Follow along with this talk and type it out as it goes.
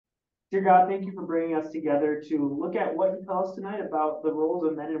Dear God, thank you for bringing us together to look at what you tell us tonight about the roles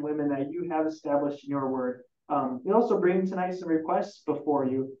of men and women that you have established in your word. We also bring tonight some requests before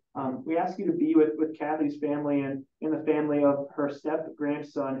you. We ask you to be with Kathy's family and in the family of her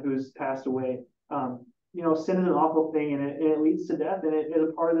step-grandson who's passed away. Sin is an awful thing and it leads to death and it is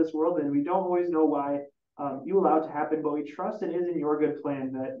a part of this world and we don't always know why you allow it to happen, but we trust it is in your good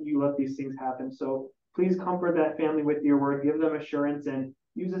plan that you let these things happen. So please comfort that family with your word, give them assurance and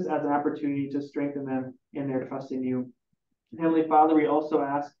use this as an opportunity to strengthen them in their trust in you. Heavenly Father, we also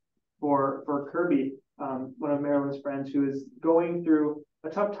ask for Kirby, one of Marilyn's friends, who is going through a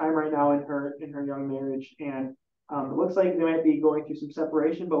tough time right now in her young marriage, and it looks like they might be going through some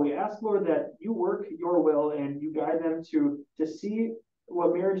separation. But we ask, Lord, that you work your will and you guide them to see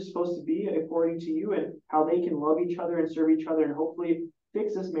what marriage is supposed to be according to you, and how they can love each other and serve each other, and hopefully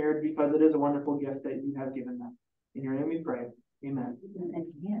fix this marriage because it is a wonderful gift that you have given them. In your name we pray. Amen.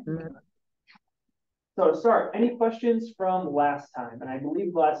 So to start, any questions from last time? And I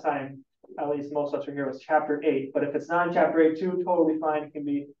believe last time, at least most of us were here, was chapter 8. But if it's not in chapter 8 too, totally fine. It can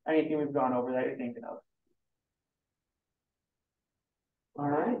be anything we've gone over that you're thinking of. All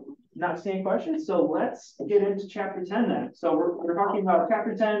right, not seeing questions. So let's get into chapter 10 then. So we're talking about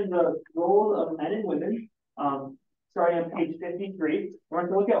chapter 10, the role of men and women. Starting on page 53. We're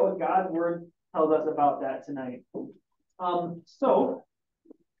going to look at what God's word tells us about that tonight. So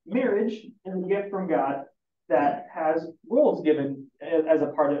marriage is a gift from God that has roles given as a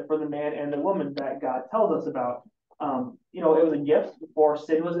part of it for the man and the woman that God tells us about. It was a gift before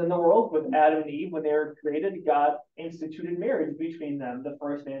sin was in the world with Adam and Eve. When they were created, God instituted marriage between them, the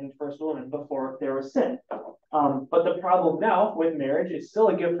first man and first woman, before there was sin. But the problem now with marriage is still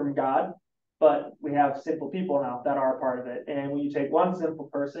a gift from God, but we have sinful people now that are a part of it. And when you take one sinful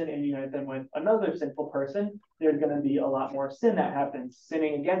person and unite them with another sinful person, there's going to be a lot more sin that happens.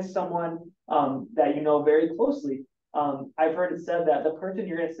 Sinning against someone that you know very closely. I've heard it said that the person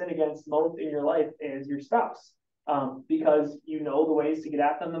you're going to sin against most in your life is your spouse, because you know the ways to get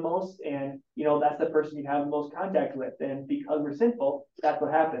at them the most, and that's the person you have the most contact with. And because we're sinful, that's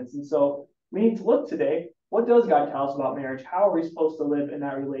what happens. And so we need to look today. What does God tell us about marriage? How are we supposed to live in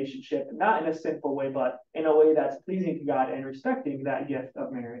that relationship? Not in a sinful way, but in a way that's pleasing to God and respecting that gift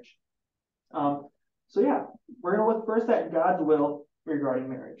of marriage. We're going to look first at God's will regarding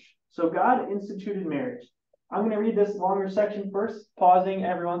marriage. So God instituted marriage. I'm going to read this longer section first, pausing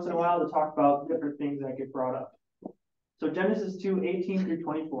every once in a while to talk about different things that get brought up. So Genesis 2:18 through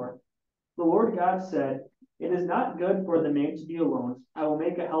 24. The Lord God said, "It is not good for the man to be alone. I will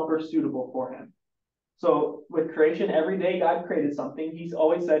make a helper suitable for him." So with creation, every day God created something. He's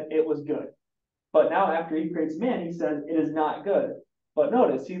always said it was good. But now after he creates man, he says it is not good. But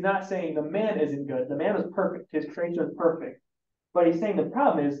notice, he's not saying the man isn't good. The man was perfect. His creation was perfect. But he's saying the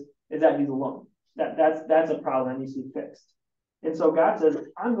problem is that he's alone. That's a problem that needs to be fixed. And so God says,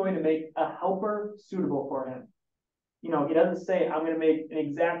 I'm going to make a helper suitable for him. He doesn't say, I'm going to make an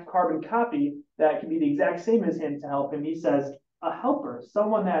exact carbon copy that can be the exact same as him to help him. He says, a helper,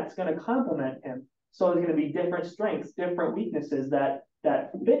 someone that's going to complement him. So there's going to be different strengths, different weaknesses that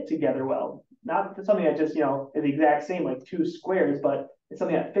fit together well. Not something that just, is the exact same, like two squares, but it's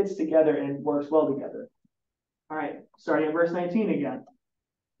something that fits together and works well together. All right, starting at verse 19 again.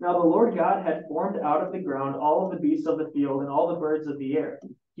 Now the Lord God had formed out of the ground all of the beasts of the field and all the birds of the air.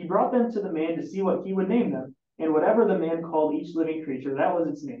 He brought them to the man to see what he would name them. And whatever the man called each living creature, that was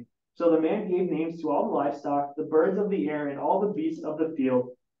its name. So the man gave names to all the livestock, the birds of the air, and all the beasts of the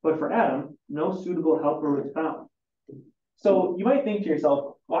field. But for Adam, no suitable helper was found. So you might think to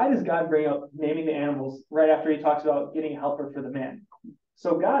yourself, why does God bring up naming the animals right after he talks about getting a helper for the man?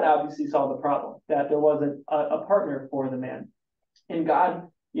 So God obviously saw the problem, that there wasn't a partner for the man. And God,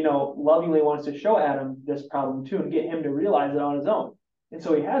 lovingly wants to show Adam this problem too and get him to realize it on his own. And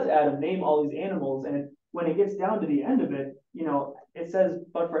so he has Adam name all these animals. And when it gets down to the end of it, it says,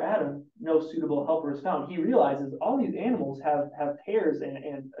 but for Adam, no suitable helper is found. He realizes all these animals have pairs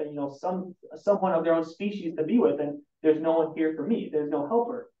and someone of their own species to be with, and there's no one here for me. There's no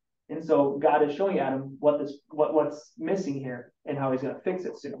helper. And so God is showing Adam what's missing here and how he's going to fix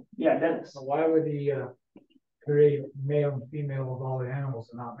it soon. Yeah, Dennis. So why would he create male and female of all the animals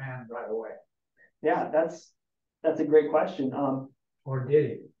and not man right away? Yeah, that's a great question. Or did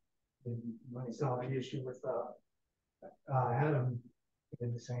he? When he saw the issue with Adam, he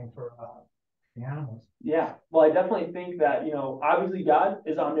did the same for the animals. Yeah, well, I definitely think that, obviously God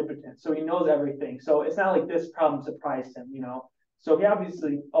is omnipotent, so he knows everything. So it's not like this problem surprised him, So he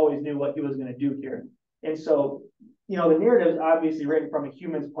obviously always knew what he was going to do here. And so, the narrative is obviously written from a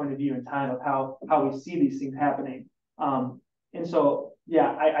human's point of view in time of how we see these things happening. And so,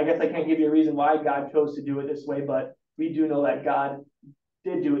 yeah, I guess I can't give you a reason why God chose to do it this way, but we do know that God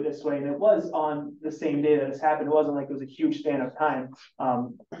did do it this way, and it was on the same day that this happened. It wasn't like it was a huge span of time,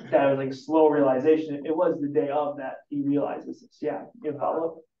 that was like a slow realization. It was the day of that he realizes this. Yeah, you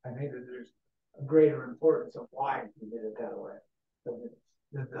follow? I think that there's a greater importance of why he did it that way.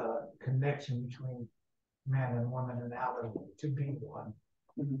 The connection between man and woman, and how they're to be one.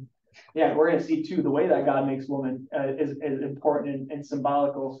 Mm-hmm. Yeah, we're going to see too the way that God makes woman is important and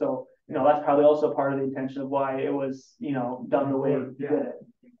symbolical. So that's probably also part of the intention of why it was done the way he did it.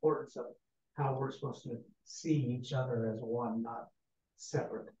 The importance of how we're supposed to see each other as one, not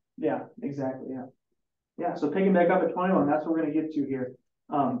separate. Yeah, exactly. Yeah. So picking back up at 21, that's what we're going to get to here.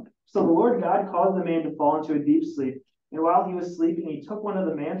 So the Lord God caused the man to fall into a deep sleep, and while he was sleeping, he took one of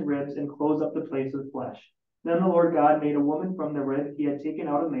the man's ribs and closed up the place with flesh. Then the Lord God made a woman from the rib he had taken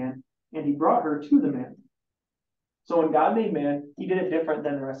out of man, and he brought her to the man. So when God made man, he did it different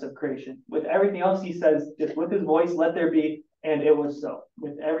than the rest of creation. With everything else, he says, just with his voice, let there be, and it was so.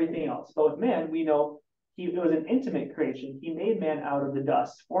 With everything else. But with man, we know it was an intimate creation. He made man out of the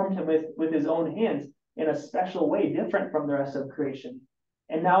dust, formed him with his own hands in a special way, different from the rest of creation.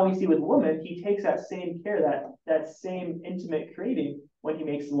 And now we see with woman, he takes that same care, that same intimate creating when he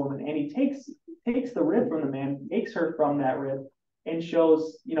makes the woman, and he takes the rib from the man, makes her from that rib, and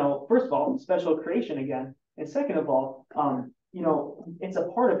shows, first of all, special creation again, and second of all, it's a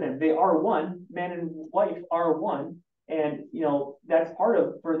part of him. They are one. Man and wife are one, and that's part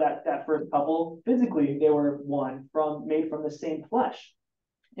of for that first couple. Physically, they were one, made from the same flesh.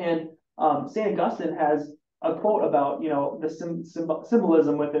 And St. Augustine has a quote about the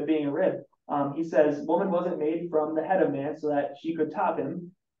symbolism with it being a rib. He says, "Woman wasn't made from the head of man so that she could top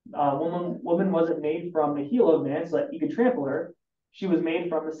him. Woman wasn't made from the heel of man so that he could trample her. She was made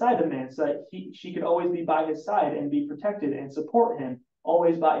from the side of man so that she could always be by his side and be protected and support him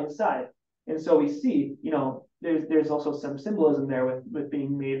always by his side." And so we see, there's also some symbolism there with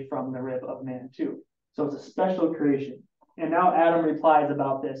being made from the rib of man too. So it's a special creation. And now Adam replies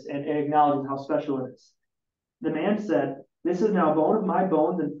about this and acknowledges how special it is. The man said, "This is now bone of my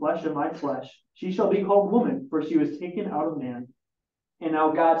bones and flesh of my flesh. She shall be called woman, for she was taken out of man." And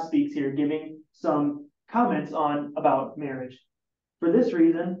now God speaks here, giving some comments about marriage. "For this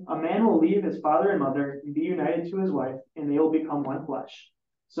reason, a man will leave his father and mother and be united to his wife, and they will become one flesh."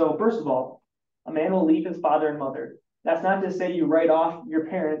 So first of all, a man will leave his father and mother. That's not to say you write off your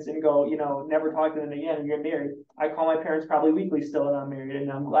parents and go, never talk to them again and get married. I call my parents probably weekly still, and I'm married,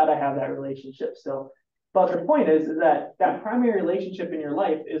 and I'm glad I have that relationship still. But the point is that primary relationship in your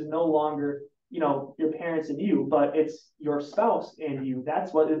life is no longer, your parents and you, but it's your spouse and you.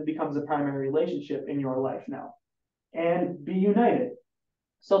 That's what it becomes a primary relationship in your life now. And be united.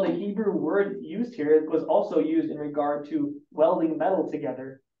 So the Hebrew word used here was also used in regard to welding metal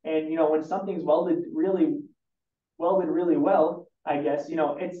together. And when something's welded really well, I guess,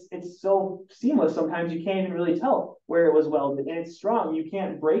 it's so seamless sometimes you can't even really tell where it was welded. And it's strong. You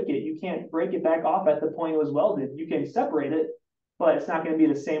can't break it. You can't break it back off at the point it was welded. You can separate it, but it's not going to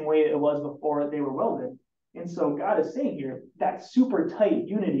be the same way it was before they were welded. And so God is saying here, that super tight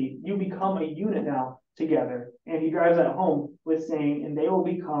unity, you become a unit now together. And he drives that home with saying, "And they will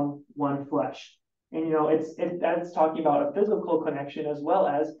become one flesh." And that's talking about a physical connection as well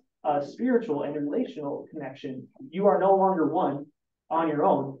as a spiritual and relational connection. You are no longer one on your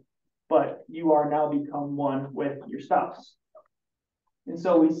own, but you are now become one with your spouse. And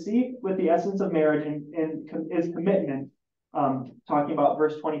so we see with the essence of marriage and is commitment, talking about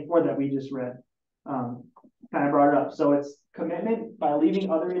verse 24 that we just read, kind of brought it up. So it's commitment by leaving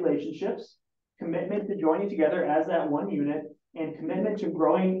other relationships, commitment to joining together as that one unit, and commitment to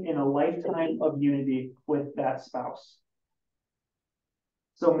growing in a lifetime of unity with that spouse.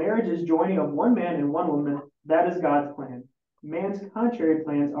 So marriage is joining of one man and one woman. That is God's plan. Man's contrary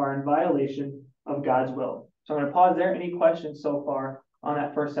plans are in violation of God's will. So I'm going to pause there. Any questions so far on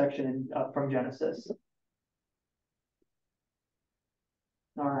that first section from Genesis?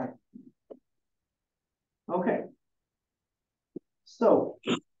 All right. Okay. So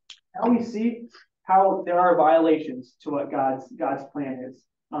now we see how there are violations to what God's plan is.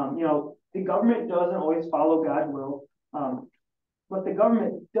 The government doesn't always follow God's will. What the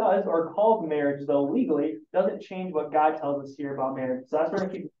government does or calls marriage, though legally, doesn't change what God tells us here about marriage. So that's where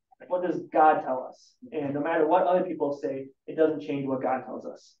I keep, what does God tell us? And no matter what other people say, it doesn't change what God tells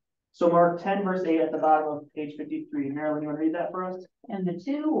us. So Mark 10, verse 8 at the bottom of page 53. Marilyn, you want to read that for us? "And the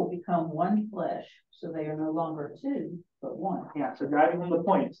two will become one flesh, so they are no longer two, but one." Yeah, so driving home the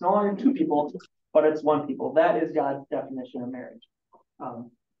point. It's no longer two people, but it's one people. That is God's definition of marriage.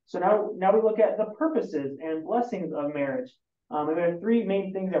 So now we look at the purposes and blessings of marriage. And there are three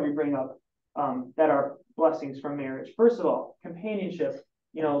main things that we bring up that are blessings from marriage. First of all, companionship,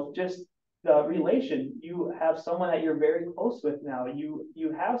 just the relation. You have someone that you're very close with now.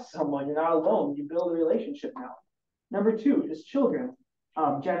 You have someone, you're not alone. You build a relationship now. Number two is children.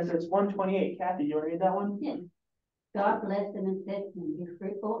 Genesis 1:28. Kathy, you want to read that one? Yeah. God blessed them and said to them, be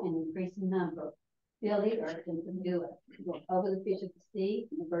fruitful and increase in number. Fill the earth and subdue it. Go over the fish of the sea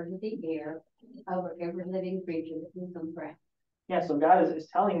and the birds of the air, over every living creature that moves on the ground. Yeah, so God is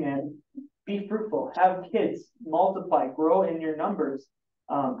telling man, be fruitful, have kids, multiply, grow in your numbers.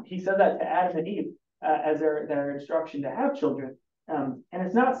 He said that to Adam and Eve as their instruction to have children. And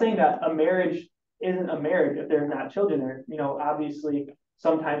it's not saying that a marriage isn't a marriage if there's not children there. Obviously,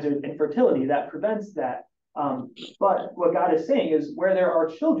 sometimes there's infertility that prevents that. But what God is saying is where there are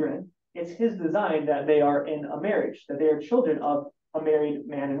children, it's his design that they are in a marriage, that they are children of a married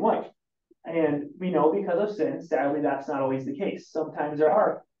man and wife. And we know because of sin, sadly, that's not always the case. Sometimes there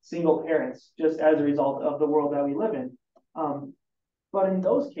are single parents just as a result of the world that we live in. But in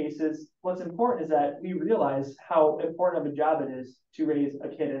those cases, what's important is that we realize how important of a job it is to raise a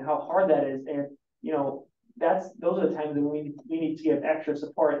kid and how hard that is. And, those are the times when we need to give extra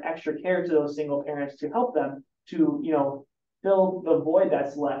support, extra care to those single parents to help them to, fill the void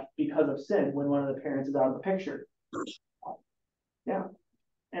that's left because of sin when one of the parents is out of the picture. Yeah.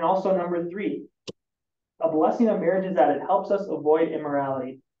 And also number three, a blessing of marriage is that it helps us avoid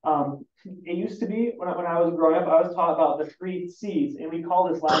immorality. It used to be when I was growing up, I was taught about the 3 C's, and we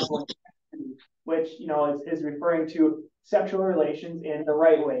call this last one, which is referring to sexual relations in the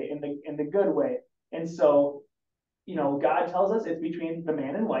right way, in the good way. And so, God tells us it's between the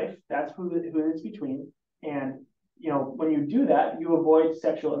man and wife. That's who it's between. And when you do that, you avoid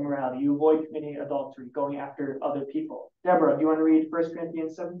sexual immorality. You avoid committing adultery, going after other people. Deborah, do you want to read 1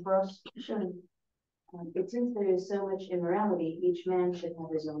 Corinthians 7 for us? Sure. But since there is so much immorality, each man should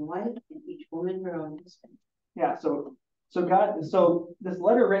have his own wife, and each woman her own husband. Yeah. So this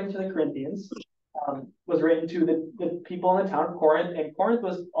letter written to the Corinthians was written to the people in the town of Corinth, and Corinth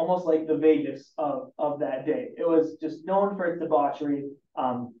was almost like the Vegas of that day. It was just known for its debauchery,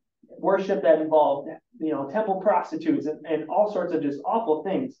 worship that involved, temple prostitutes and all sorts of just awful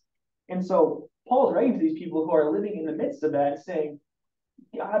things. And so Paul's writing to these people who are living in the midst of that, saying,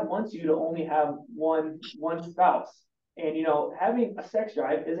 God wants you to only have one spouse. And, having a sex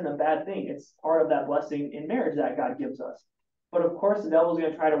drive isn't a bad thing. It's part of that blessing in marriage that God gives us. But of course, the devil's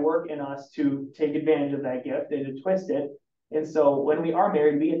going to try to work in us to take advantage of that gift and to twist it. And so when we are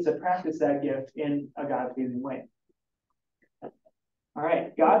married, we get to practice that gift in a God-pleasing way. All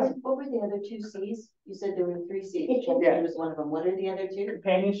right, What were the other 2 C's? You said there were 3 C's. Children was one of them. What are the other 2?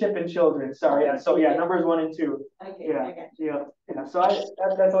 Companionship and children. Sorry. Yeah. So numbers 1 and 2. Okay. Yeah. I got you. Yeah. So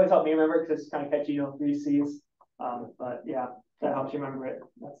that's always helped me remember because it's kind of catchy, 3 C's. But yeah, that helps you remember it.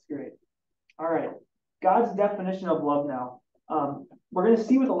 That's great. All right. God's definition of love now. We're going to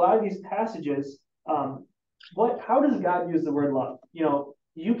see with a lot of these passages, how does God use the word love?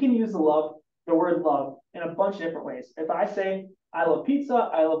 You can use the word love in a bunch of different ways. If I say, I love pizza,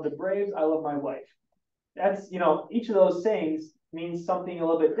 I love the Braves, I love my wife. That's, each of those sayings means something a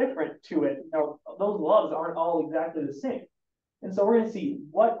little bit different to it. Those loves aren't all exactly the same. And so we're going to see,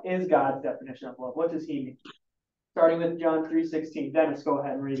 what is God's definition of love? What does he mean? Starting with John 3:16. Dennis, go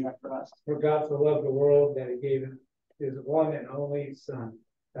ahead and read that for us. For God so loved the world that he gave his one and only Son,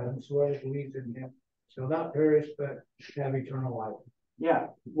 that whosoever believes in him shall not perish but have eternal life. Yeah.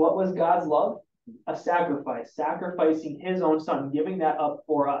 What was God's love? A sacrifice, sacrificing his own Son, giving that up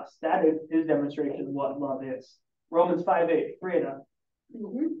for us. That is his demonstration of what love is. Romans 5:8. Freda.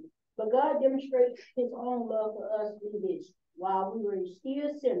 But God demonstrates his own love for us in this: while we were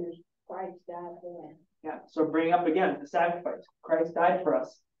still sinners, Christ died for us. Yeah. So bring up again the sacrifice. Christ died for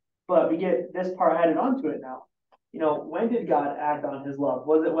us. But we get this part added onto it now. When did God act on his love?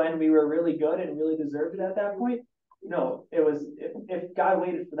 Was it when we were really good and really deserved it at that point? No, it was, if God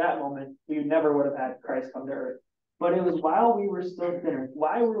waited for that moment, we never would have had Christ come to earth. But it was while we were still sinners,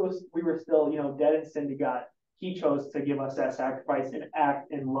 while we were still, dead in sin to God, he chose to give us that sacrifice and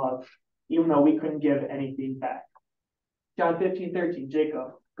act in love, even though we couldn't give anything back. John 15:13,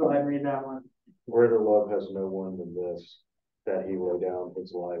 Jacob, go ahead and read that one. Greater love has no one than this, that he lay down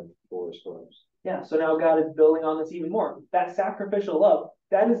his life for his friends. Yeah, so now God is building on this even more. That sacrificial love,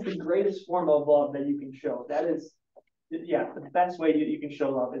 that is the greatest form of love that you can show. That is, the best way you can show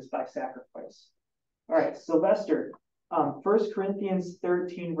love is by sacrifice. All right, Sylvester, 1 Corinthians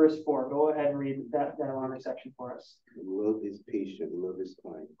 13, verse 4. Go ahead and read that longer section for us. Love is patient, love is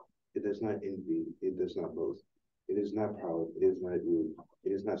kind. It does not envy, it does not boast. It is not proud, it is not rude, it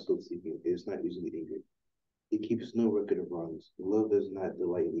is not self-seeking, it is not easily angry. It keeps no record of wrongs. Love does not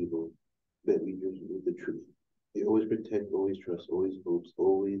delight in evil, but rejoices with the truth. It always protects, always trusts, always hopes,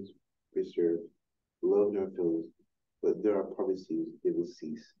 always preserves. Love never fails, but there are prophecies, they will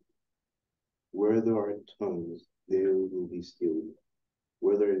cease. Where there are tongues, there will be stilled.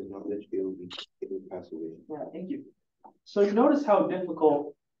 Where there is knowledge, it will pass away. Yeah, thank you. So you notice how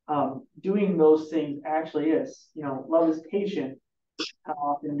difficult doing those things actually is. You know, love is patient. How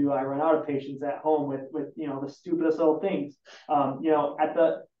often do I run out of patience at home with you know the stupidest little things? You know, at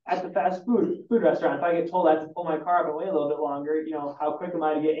the fast food restaurant, if I get told I have to pull my car up and wait a little bit longer, you know, how quick am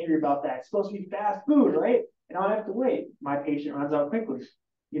I to get angry about that? It's supposed to be fast food, right? And I don't have to wait. My patience runs out quickly.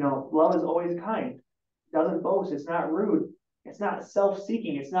 You know, love is always kind. It doesn't boast. It's not rude. It's not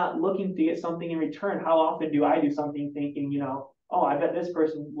self-seeking. It's not looking to get something in return. How often do I do something thinking, you know, oh, I bet this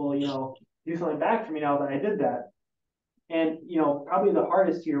person will, you know, do something back for me now that I did that. And, you know, probably the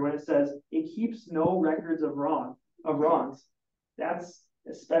hardest here when it says it keeps no records of wrongs. That's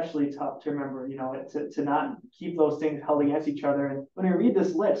especially tough to remember, you know, to not keep those things held against each other. And when we read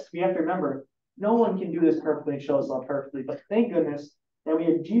this list, we have to remember no one can do this perfectly and show us love perfectly, but thank goodness that we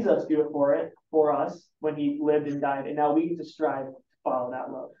had Jesus do it for us when he lived and died. And now we get to strive to follow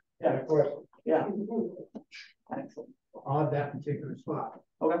that love. Yeah. Of course, Yeah. Excellent. on that particular spot,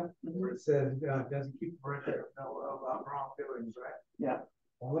 Okay. where it says God doesn't keep record of wrongdoings, right? Yeah.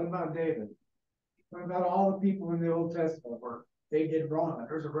 Well, what about David? What about all the people in the Old Testament where they did wrong and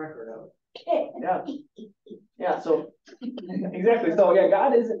there's a record of it? Yeah. Yeah. So exactly. So yeah,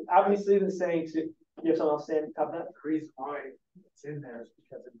 God isn't obviously the saying to you have someone else saying top that. The reason why it's in there is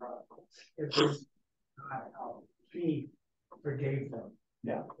because it was he forgave them.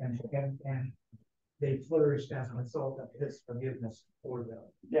 Yeah. And they flourished as a result of his forgiveness for them.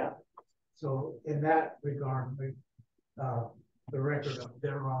 Yeah. So in that regard, the record of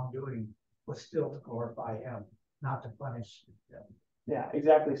their wrongdoing was still to glorify him, not to punish them. Yeah,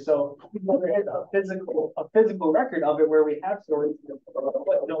 exactly. So there is a physical record of it where we have stories,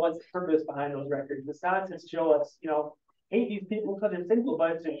 but no one's purpose behind those records. It's not to show us, you know, hate these people because they're sinful,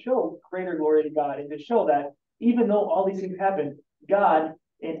 but it's to show greater glory to God and to show that even though all these things happen, God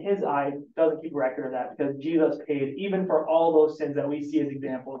in his eye doesn't keep record of that because Jesus paid even for all those sins that we see as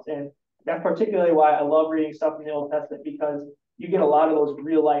examples. And that's particularly why I love reading stuff in the Old Testament, because you get a lot of those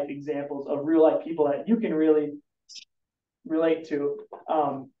real life examples of real life people that you can really relate to.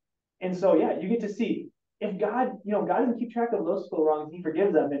 And so, yeah, you get to see if God, you know, God doesn't keep track of those little wrongs, he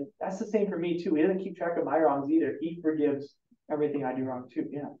forgives them. And that's the same for me too. He doesn't keep track of my wrongs either. He forgives everything I do wrong too.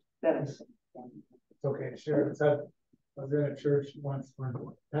 Yeah, that is. It's okay to share. It's I was in a church once where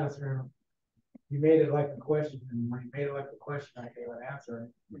the pastor, he made it like a question, and when he made it like a question, I gave an answer.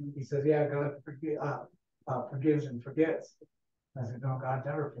 And he says, yeah, God forgives and forgets. I said, no, God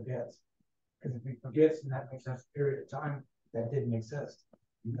never forgets. Because if he forgets, then that makes that's a period of time that didn't exist.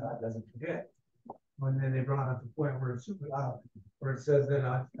 And God doesn't forget. And then they brought up the point where it says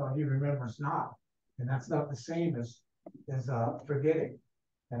that he remembers not. And that's not the same as forgetting.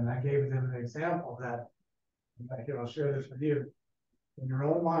 And I gave them an example that, I'll share this with you. In your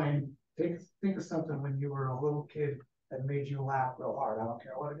own mind, think of something when you were a little kid that made you laugh real hard. I don't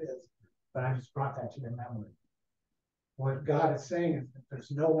care what it is, but I just brought that to your memory. What God is saying is that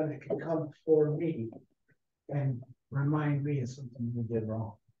there's no one that can come before me and remind me of something you did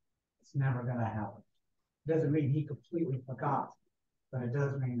wrong. It's never going to happen. It doesn't mean he completely forgot, but it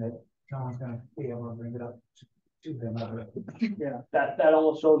does mean that no one's going to be able to bring it up to them. Yeah, that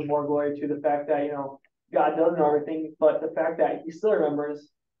almost shows more glory to the fact that, you know, God does know everything, but the fact that he still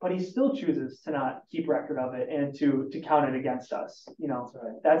remembers, but he still chooses to not keep record of it and to count it against us. You know,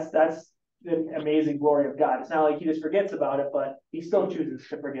 that's the amazing glory of God. It's not like he just forgets about it, but he still chooses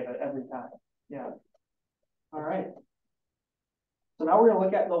to forgive it every time. Yeah. All right. So now we're going to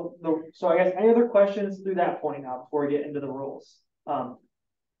look at so I guess any other questions through that point now before we get into the rules?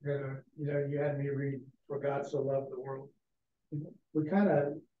 You had me read, for God so loved the world. We kind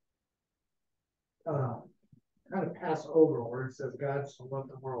of pass over where it says God so loved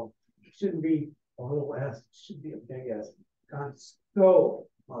the world. It shouldn't be a little s, it should be a big S. God so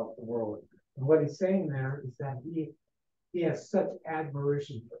loved the world. And what he's saying there is that he has such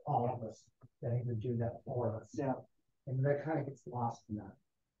admiration for all of us that he would do that for us. Yeah. And that kind of gets lost in that.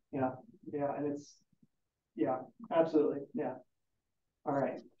 Yeah, and absolutely, yeah. All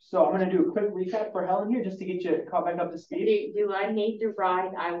right, so I'm going to do a quick recap for Helen here just to get you caught back up to speed. Do I need to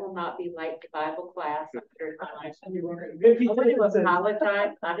write? I will not be late to Bible class. I apologize.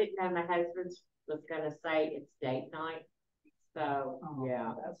 I didn't know my husband was going to say it's date night. So,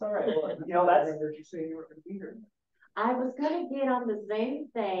 yeah. That's all right. Well, you know, that's. I heard you say you were going to be here. I was going to get on the Zoom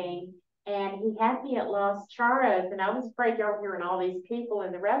thing And he had me at Los Charros, and I was afraid y'all were hearing all these people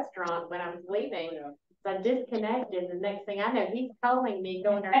in the restaurant when I was leaving. So I disconnected. The next thing I know, he's calling me,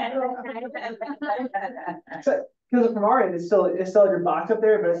 going, Because from our end, it's still your box up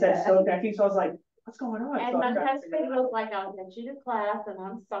there, but it says still connecting. So I was like, what's going on? and So my I tried to husband figure it out. was like, I'll send you to class, and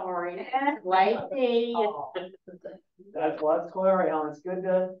I'm sorry. Late fee. Oh, that's going all right, Helen. It's good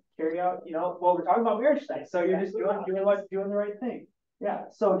to carry out, well, we're talking about marriage tonight, so you're just doing the right thing. Yeah,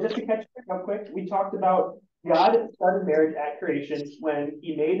 so just to catch up quick, we talked about God started marriage at creation when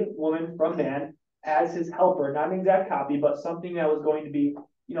he made woman from man as his helper, not an exact copy, but something that was going to be,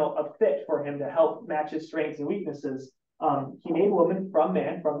 a fit for him to help match his strengths and weaknesses. He made woman from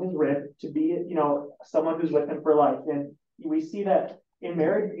man, from his rib, to be, someone who's with him for life. And we see that in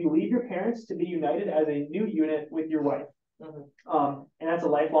marriage, you leave your parents to be united as a new unit with your wife. And that's a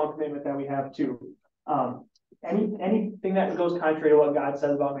lifelong commitment that we have too. Anything that goes contrary to what God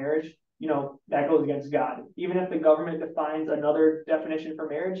says about marriage, that goes against God. Even if the government defines another definition for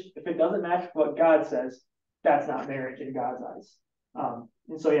marriage, if it doesn't match what God says, that's not marriage in God's eyes.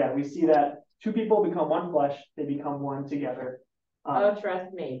 And so, yeah, we see that two people become one flesh, they become one together. Oh,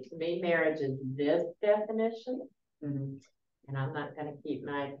 trust me, to me, marriage is this definition. Mm-hmm. And I'm not going to keep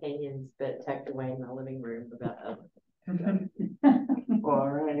my opinions, but tucked away in my living room about other. Well, all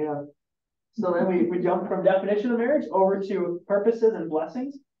right, yeah. So then we jump from definition of marriage over to purposes and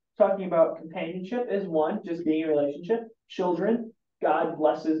blessings. Talking about companionship is one, just being in a relationship. Children, God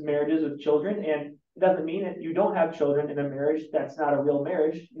blesses marriages with children, and it doesn't mean if you don't have children in a marriage, that's not a real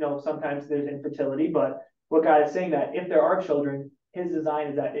marriage. Sometimes there's infertility, but what God is saying that if there are children, his design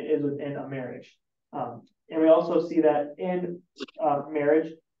is that it is within a marriage. And we also see that in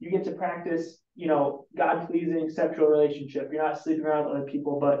marriage, you get to practice, God-pleasing sexual relationship. You're not sleeping around with other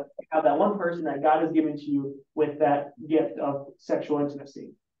people, but you have that one person that God has given to you with that gift of sexual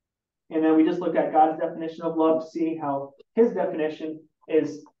intimacy. And then we just looked at God's definition of love, seeing how his definition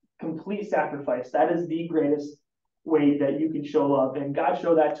is complete sacrifice. That is the greatest way that you can show love. And God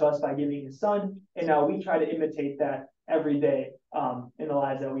showed that to us by giving his son. And now we try to imitate that every day in the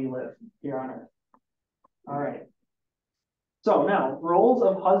lives that we live here on earth. All right. So now, roles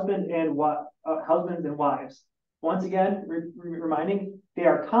of husbands and wives. Once again, reminding they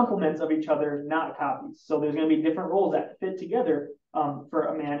are complements of each other, not copies. So there's going to be different roles that fit together for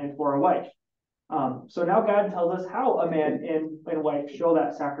a man and for a wife. So now God tells us how a man and wife show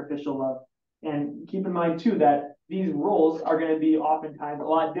that sacrificial love. And keep in mind, too, that these roles are going to be oftentimes a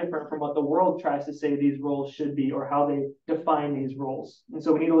lot different from what the world tries to say these roles should be or how they define these roles. And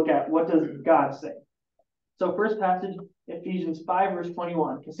so we need to look at what does God say. So first passage, Ephesians 5, verse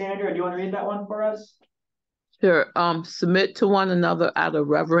 21. Cassandra, do you want to read that one for us? Sure. Submit to one another out of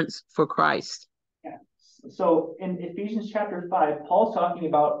reverence for Christ. Yeah. So in Ephesians chapter 5, Paul's talking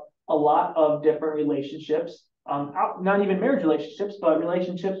about a lot of different relationships, not even marriage relationships, but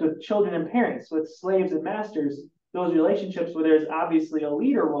relationships with children and parents, with slaves and masters, those relationships where there's obviously a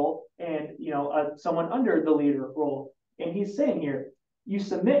leader role and, someone under the leader role. And he's saying here, you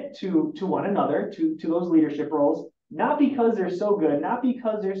submit to one another, to those leadership roles, not because they're so good, not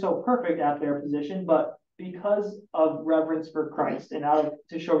because they're so perfect at their position, but because of reverence for Christ and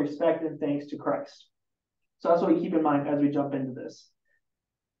to show respect and thanks to Christ. So that's what we keep in mind as we jump into this.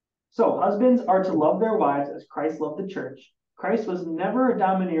 So husbands are to love their wives as Christ loved the church. Christ was never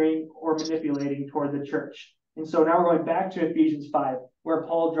domineering or manipulating toward the church. And so now we're going back to Ephesians 5, where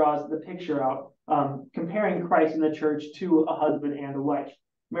Paul draws the picture out, comparing Christ and the church to a husband and a wife.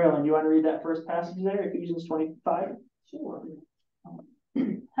 Marilyn, you want to read that first passage there, Ephesians 25? Sure.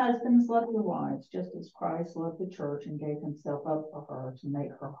 Husbands, love your wives, just as Christ loved the church and gave himself up for her to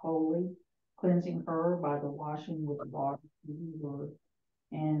make her holy, cleansing her by the washing with water through the word,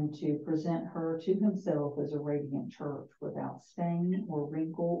 and to present her to himself as a radiant church without stain or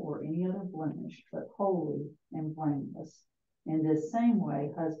wrinkle or any other blemish, but holy and blameless. In this same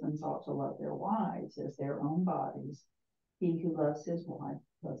way, husbands ought to love their wives as their own bodies. He who loves his wife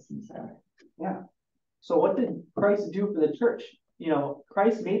loves himself. Yeah. So what did Christ do for the church?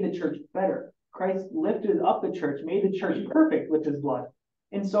 Christ made the church better. Christ lifted up the church, made the church perfect with his blood.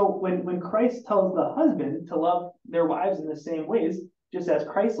 And so when Christ tells the husband to love their wives in the same ways, just as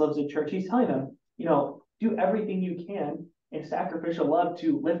Christ loves the church, he's telling them, do everything you can in sacrificial love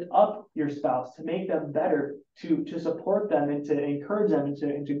to lift up your spouse, to make them better, to support them and to encourage them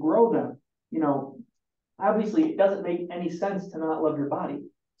and to grow them. Obviously it doesn't make any sense to not love your body.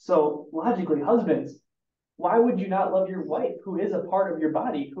 So logically, husbands, why would you not love your wife, who is a part of your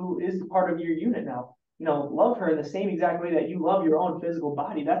body, who is part of your unit now? Love her in the same exact way that you love your own physical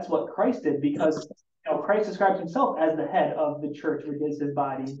body. That's what Christ did, because You know, Christ describes himself as the head of the church, which is his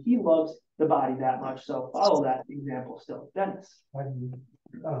body. He loves the body that much. So follow that example still. Dennis.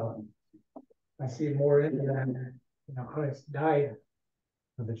 I see more into that. You know, Christ died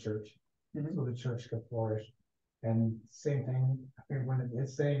for the church, so the church could flourish. And same thing, I mean, when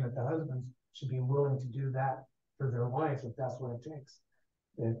it's saying that the husbands should be willing to do that for their wives, if that's what it takes.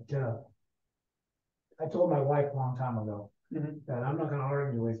 I told my wife a long time ago that I'm not going to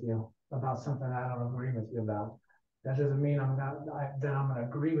argue with you about something I don't agree with you about. That doesn't mean I'm going to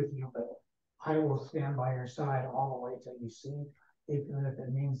agree with you, but I will stand by your side all the way till you see, even if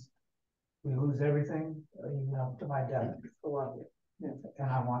it means we lose everything, you know, to my death. I love you. And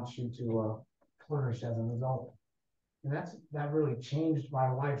I want you to flourish as a result. And that really changed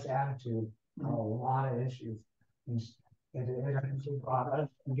my wife's attitude on a lot of issues. And it actually brought us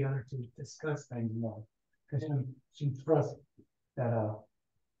together to discuss things more. Because she trusts that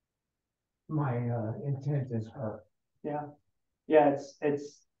my intent is her. Yeah. Yeah,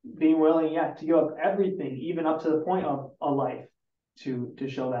 it's being willing, to give up everything, even up to the point of a life to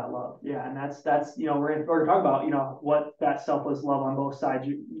show that love. Yeah, and that's you know, we're going to talk about, you know, what that selfless love on both sides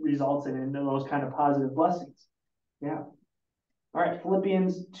results in those kind of positive blessings. Yeah. All right,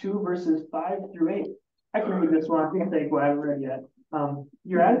 Philippians 2 verses 5 through 8. I can read this one. I think I haven't read yet.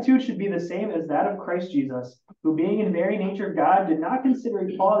 Your attitude should be the same as that of Christ Jesus, who being in very nature God did not consider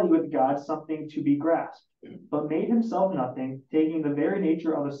equality with God something to be grasped, but made himself nothing, taking the very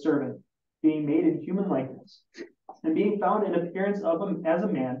nature of a servant, being made in human likeness. And being found in appearance as a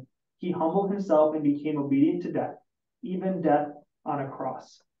man, he humbled himself and became obedient to death, even death on a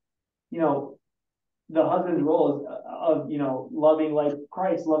cross. You know, the husband's role of, you know, loving like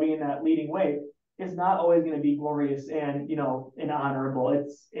Christ, loving in that leading way, is not always going to be glorious and, you know, and honorable.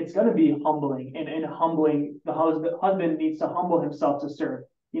 It's going to be humbling, and humbling. The husband needs to humble himself to serve.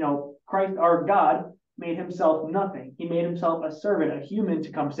 You know, Christ, our God, made himself nothing. He made himself a servant, a human,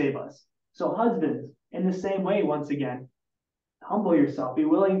 to come save us. So husbands, in the same way, once again, humble yourself. Be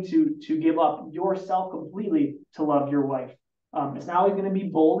willing to give up yourself completely to love your wife. It's not always going to be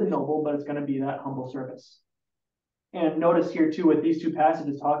bold and noble, but it's going to be that humble service. And notice here too, with these two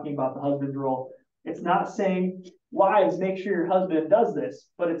passages talking about the husband's role, it's not saying, wives, make sure your husband does this,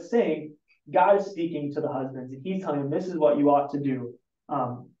 but it's saying God is speaking to the husbands, and he's telling them this is what you ought to do.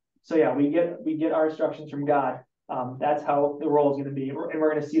 So yeah, we get our instructions from God. That's how the role is going to be. And we're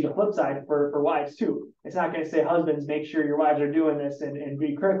going to see the flip side for wives too. It's not going to say, husbands, make sure your wives are doing this and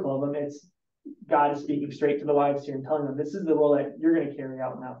be critical of them. It's God is speaking straight to the wives here and telling them this is the role that you're going to carry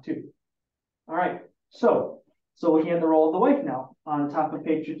out now too. All right. So looking at the role of the wife now on the top of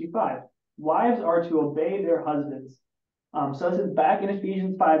page 55. Wives are to obey their husbands. So this is back in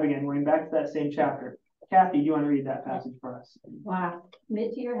Ephesians 5 again. We're going back to that same chapter. Kathy, do you want to read that passage for us? Wives,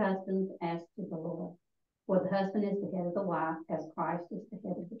 submit to your husbands as to the Lord. For the husband is the head of the wife, as Christ is the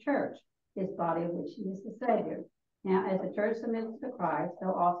head of the church, his body of which he is the Savior. Now, as the church submits to Christ,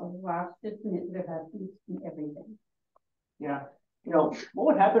 so also the wives should submit to their husbands in everything. Yeah. You know, what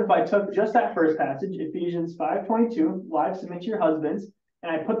would happen if I took just that first passage, Ephesians 5:22, wives, submit to your husbands,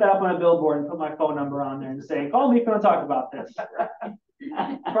 and I put that up on a billboard and put my phone number on there and say, call me if you want to talk about this.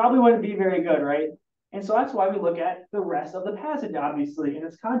 Probably wouldn't be very good, right? And so that's why we look at the rest of the passage, obviously, in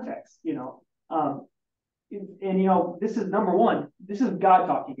its context, you know. And, you know, this is number one. This is God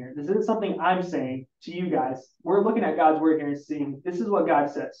talking here. This isn't something I'm saying to you guys. We're looking at God's word here and seeing this is what God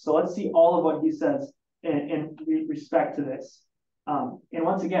says. So let's see all of what he says in respect to this. And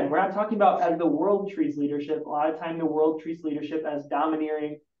once again, we're not talking about as the world treats leadership. A lot of time the world treats leadership as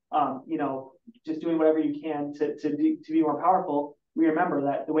domineering, you know, just doing whatever you can to be more powerful. We remember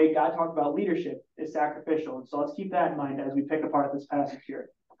that the way God talked about leadership is sacrificial. And so let's keep that in mind as we pick apart this passage here.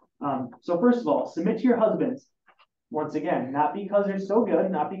 So first of all, submit to your husbands. Once again, not because they're so good,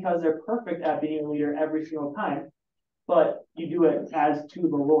 not because they're perfect at being a leader every single time, but you do it as to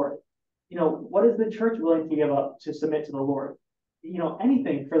the Lord. You know, what is the church willing to give up to submit to the Lord? You know,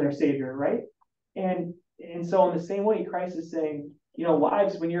 anything for their Savior, right? And so in the same way, Christ is saying, you know,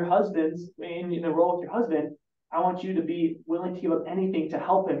 wives, when your husbands in the role with your husband, I want you to be willing to give up anything to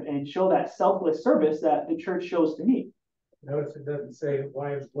help him and show that selfless service that the church shows to me. Notice it doesn't say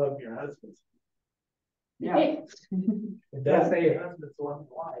wives love your husbands. Yeah. It does say husbands love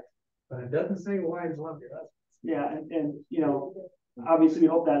your wives, but it doesn't say wives love your husbands. Yeah, and you know, obviously we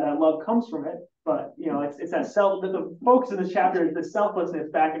hope that love comes from it, but you know, it's that the focus of this chapter is the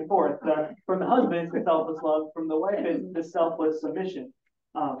selflessness back and forth. From the husband, it's the selfless love. From the wife, it's the selfless submission.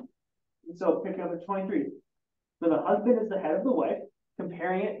 And so pick up at 23. So the husband is the head of the wife,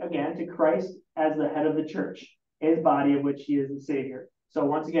 comparing it again to Christ as the head of the church, his body of which he is the Savior. So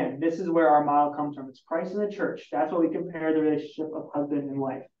once again, this is where our model comes from. It's Christ and the church. That's what we compare the relationship of husband and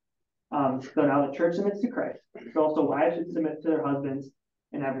wife. So now the church submits to Christ. So also wives should submit to their husbands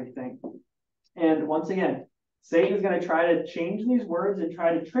and everything. And once again, Satan is going to try to change these words and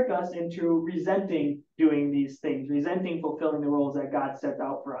try to trick us into resenting doing these things, resenting fulfilling the roles that God sets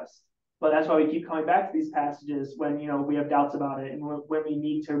out for us. But that's why we keep coming back to these passages when, we have doubts about it and when we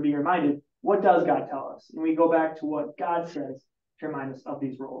need to be reminded, what does God tell us? And we go back to what God says to remind us of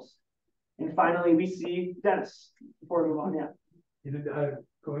these roles. And finally, we see Dennis, before we move on,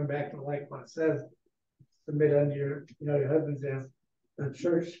 Going back to like what it says, submit unto your husbands as the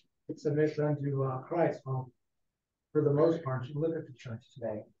church submits unto Christ. Well, for the most part, you look at the church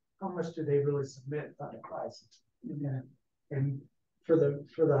today, how much do they really submit unto Christ? And for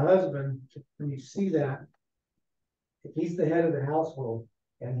the husband, when you see that, if he's the head of the household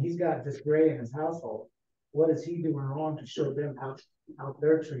and he's got disarray in his household, what is he doing wrong to show them how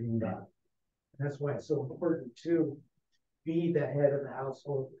they're treating God? And that's why it's so important to be the head of the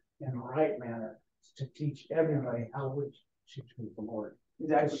household in the right manner, to teach everybody how we should treat the Lord.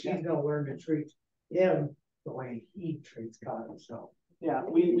 Exactly. She's going to learn to treat him the way he treats God himself. Yeah,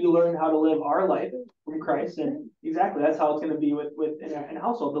 we learn how to live our life from Christ, and exactly that's how it's going to be in a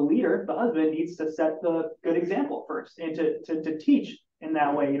household. The leader, the husband, needs to set the good example first, and to teach in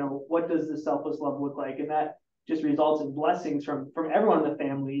that way. What does the selfless love look like, and that just results in blessings from everyone in the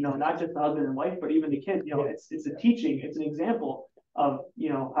family. Not just the husband and wife, but even the kids. It's a teaching, it's an example of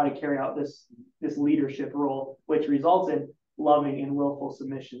how to carry out this leadership role, which results in loving and willful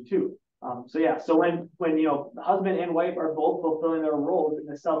submission too. So when the husband and wife are both fulfilling their roles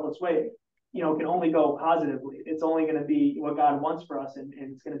in a selfless way, can only go positively. It's only going to be what God wants for us, and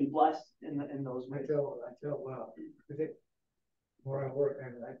it's going to be blessed in those ways. I tell where I work, I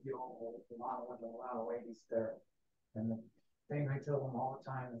deal with a lot of ladies there, and the thing I tell them all the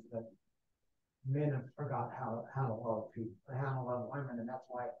time is that men have forgot how to love people, how to love women, and that's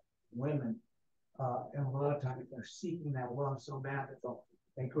why women, and a lot of times they're seeking that love so bad that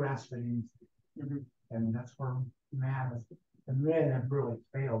they grasp it easy. And that's where the men have really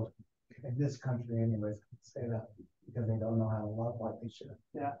failed in this country anyways, say that, because they don't know how to love like they should.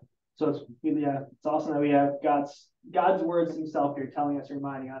 Yeah. So it's awesome that we have God's words himself here telling us,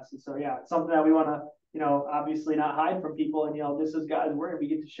 reminding us. And so it's something that we want to, obviously not hide from people. And this is God's word. We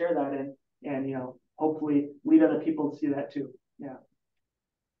get to share that and hopefully lead other people to see that too. Yeah.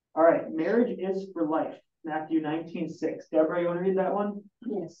 All right. Marriage is for life. Matthew 19:6. Deborah, you want to read that one?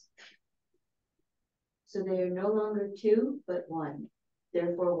 Yes. So they are no longer two, but one.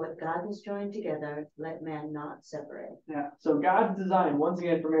 Therefore, what God has joined together, let man not separate. Yeah. So God's design, once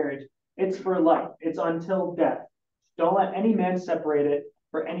again, for marriage, it's for life. It's until death. Don't let any man separate it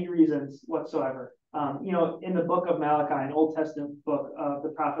for any reasons whatsoever. In the book of Malachi, an Old Testament book, the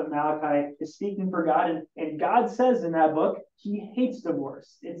prophet Malachi is speaking for God, and God says in that book, he hates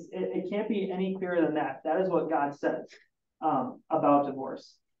divorce. It can't be any clearer than that. That is what God says about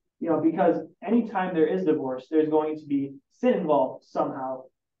divorce. Because anytime there is divorce, there's going to be sin involved somehow.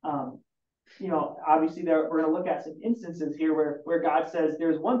 Obviously we're going to look at some instances here where God says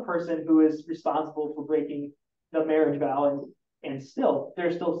there's one person who is responsible for breaking the marriage vow, and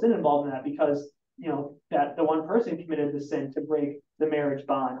there's still sin involved in that because that the one person committed the sin to break the marriage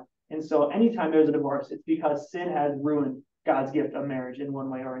bond. And so anytime there's a divorce, it's because sin has ruined God's gift of marriage in one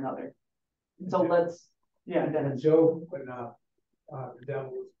way or another. So then Job, when the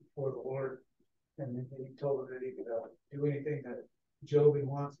devil was before the Lord, and he told him that he could do anything that Job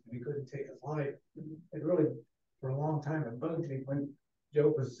wants, and he couldn't take his life. It really, for a long time, it bugged me when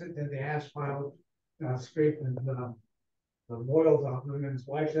Job was sitting in the ash pile, scraping the boils off him, and his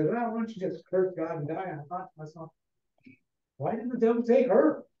wife said, "Well, why don't you just curse God and die?" And I thought to myself, why didn't the devil take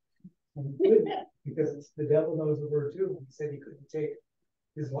her? And he couldn't, because the devil knows the word too. He said he couldn't take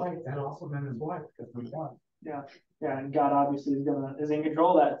his life. That also meant his wife, because of one. Yeah, and God obviously is in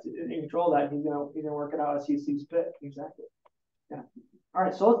control of that. He's gonna work it out as he sees fit. Exactly. Yeah. All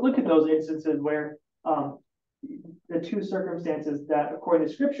right. So let's look at those instances where the two circumstances that, according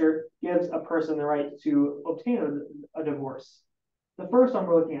to Scripture, gives a person the right to obtain a divorce. The first one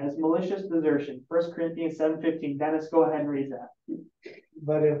we're looking at is malicious desertion. 1 Corinthians 7:15. Dennis, go ahead and read that.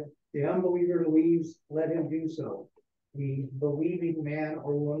 But if the unbeliever leaves, let him do so. The believing man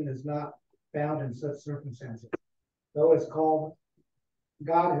or woman is not found in such circumstances. Though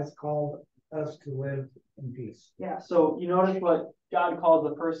God has called us to live in peace. Yeah, so you notice what God calls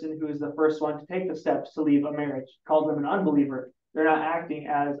the person who is the first one to take the steps to leave a marriage, calls them an unbeliever. They're not acting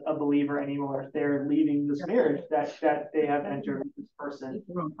as a believer anymore. They're leaving this marriage that they have entered with this person.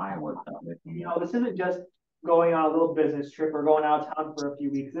 This isn't just going on a little business trip or going out of town for a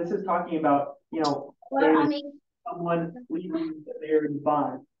few weeks. This is talking about, Well, I mean, someone leaving the marriage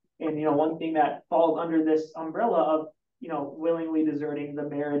bond. And, one thing that falls under this umbrella of, willingly deserting the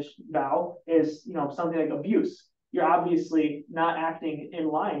marriage vow is, something like abuse. You're obviously not acting in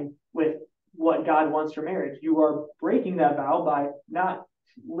line with what God wants for marriage. You are breaking that vow by not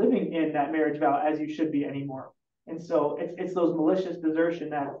living in that marriage vow as you should be anymore. And so it's those malicious desertion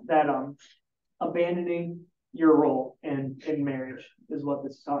that abandoning your role in marriage is what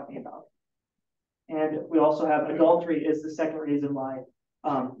this is talking about. And we also have adultery is the second reason why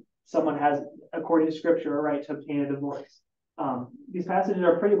someone has, according to scripture, a right to obtain a divorce. These passages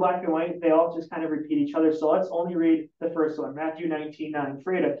are pretty black and white. They all just kind of repeat each other. So let's only read the first one, Matthew 19:9.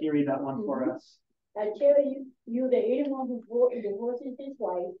 Freda, can you read that one for us? I tell you that anyone who divorces his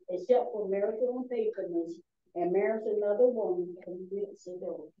wife, except for marital unfaithfulness, and marries another woman, commits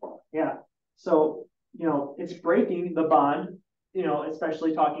adultery. Yeah. So, it's breaking the bond,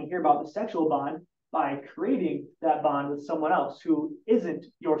 especially talking here about the sexual bond, by creating that bond with someone else who isn't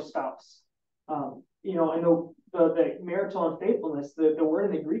your spouse. And the marital unfaithfulness, the word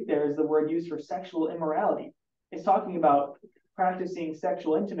in the Greek there is the word used for sexual immorality. It's talking about practicing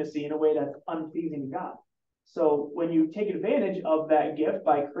sexual intimacy in a way that's unpleasing to God. So when you take advantage of that gift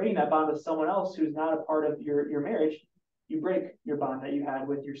by creating that bond with someone else who's not a part of your marriage, you break your bond that you had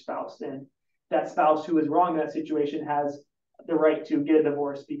with your spouse. And that spouse who is wrong in that situation has the right to get a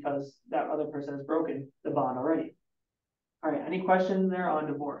divorce because that other person has broken the bond already. All right, any questions there on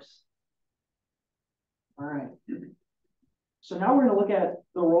divorce? All right. So now we're going to look at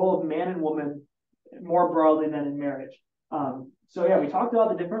the role of man and woman more broadly than in marriage. We talked about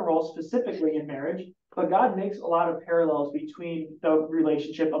the different roles specifically in marriage, but God makes a lot of parallels between the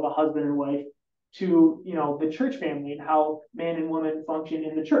relationship of a husband and wife to, the church family and how man and woman function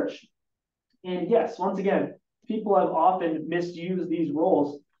in the church. And yes, once again, people have often misused these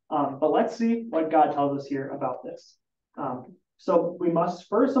roles, but let's see what God tells us here about this. So we must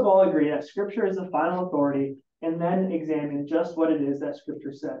first of all agree that Scripture is the final authority and then examine just what it is that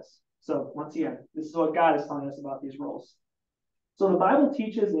Scripture says. So once again, this is what God is telling us about these roles. So the Bible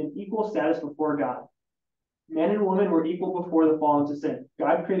teaches an equal status before God. Man and woman were equal before the fall into sin.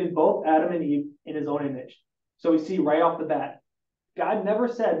 God created both Adam and Eve in his own image. So we see right off the bat, God never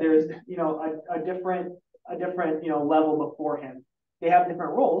said there's, a different level before him. They have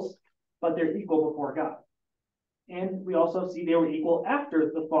different roles, but they're equal before God. And we also see they were equal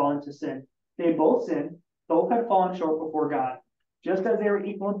after the fall into sin. They both sinned, both had fallen short before God. Just as they were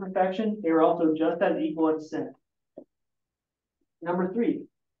equal in perfection, they were also just as equal in sin. Number 3,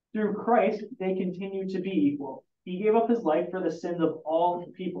 through Christ, they continue to be equal. He gave up his life for the sins of all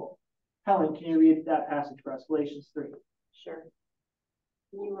people. Helen, can you read that passage for us, Galatians 3? Sure.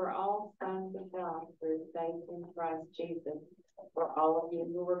 You are all sons of God through faith in Christ Jesus. For all of you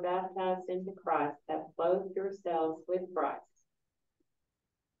who were baptized into Christ have clothed yourselves with Christ.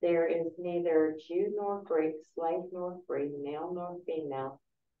 There is neither Jew nor Greek, slave nor free, male nor female,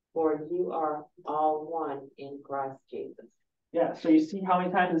 for you are all one in Christ Jesus. Yeah, so you see how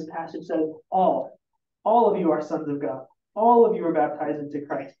many times this passage says all of you are sons of God. All of you are baptized into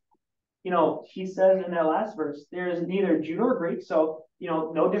Christ. He says in that last verse, there is neither Jew nor Greek, so,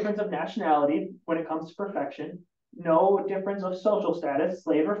 no difference of nationality when it comes to perfection, no difference of social status,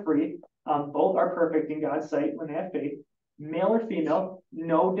 slave or free. Both are perfect in God's sight when they have faith. Male or female,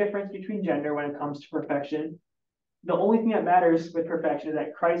 no difference between gender when it comes to perfection. The only thing that matters with perfection is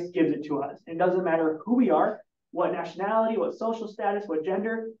that Christ gives it to us. It doesn't matter who we are, what nationality, what social status, what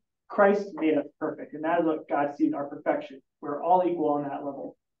gender, Christ made us perfect. And that is what God sees our perfection. We're all equal on that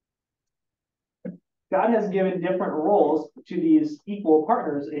level. God has given different roles to these equal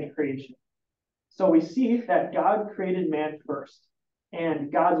partners in creation. So we see that God created man first.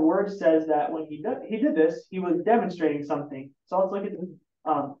 And God's word says that when he did this, he was demonstrating something. So let's look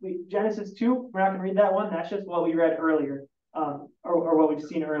at Genesis 2. We're not going to read that one. That's just what we read earlier, or what we've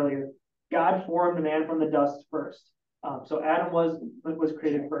seen earlier. God formed man from the dust first. So Adam was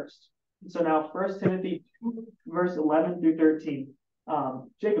created first. So now 1 Timothy 2, verse 11 through 13.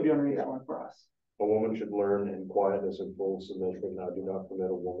 Jacob, you want to read that one for us? A woman should learn in quietness and full submission. Now do not permit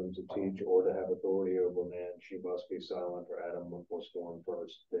a woman to teach or to have authority over man. She must be silent, for Adam was formed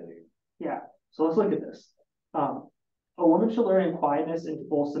first, then Eve. Yeah, so let's look at this. A woman should learn in quietness and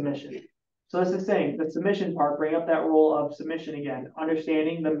full submission. So this is saying the submission part, bring up that role of submission again.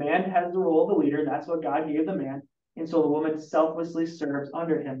 Understanding the man has the role of the leader. That's what God gave the man. And so the woman selflessly serves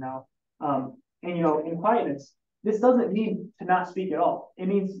under him now. In quietness, this doesn't mean to not speak at all. It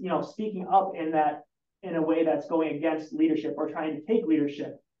means, speaking up in a way that's going against leadership or trying to take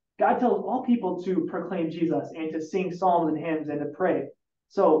leadership. God tells all people to proclaim Jesus and to sing psalms and hymns and to pray.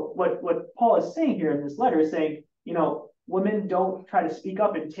 So what Paul is saying here in this letter is saying, women don't try to speak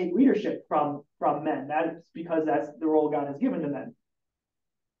up and take leadership from men. That's because that's the role God has given to men.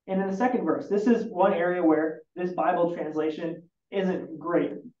 And in the second verse, this is one area where this Bible translation isn't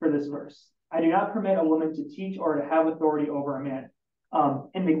great for this verse. I do not permit a woman to teach or to have authority over a man.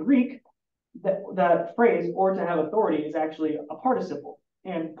 In the Greek, that phrase, or to have authority, is actually a participle.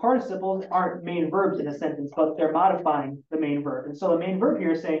 And participles aren't main verbs in a sentence, but they're modifying the main verb. And so the main verb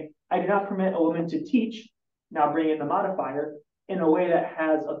here is saying, I do not permit a woman to teach, now bring in the modifier, in a way that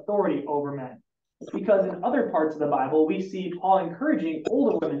has authority over men. Because in other parts of the Bible, we see Paul encouraging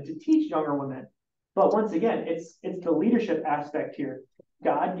older women to teach younger women. But once again, it's the leadership aspect here.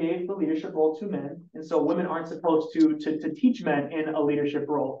 God gave the leadership role to men, and so women aren't supposed to teach men in a leadership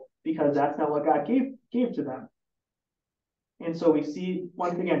role, because that's not what God gave to them. And so we see,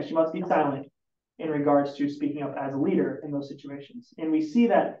 once again, she must be silent in regards to speaking up as a leader in those situations. And we see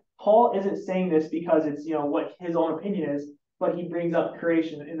that Paul isn't saying this because it's, what his own opinion is, but he brings up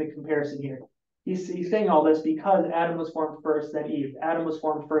creation in the comparison here. He's saying all this because Adam was formed first, then Eve. Adam was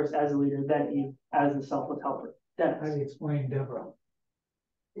formed first as a leader, then Eve as the selfless helper. How do you explain Deborah?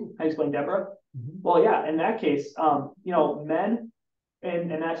 How do you explain Deborah? Mm-hmm. Well, yeah, in that case, men in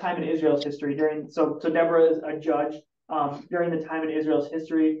that time in Israel's history, so Deborah is a judge during the time in Israel's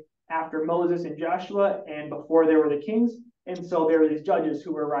history after Moses and Joshua and before there were the kings. And so there were these judges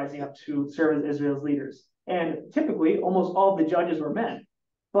who were rising up to serve as Israel's leaders. And typically, almost all of the judges were men.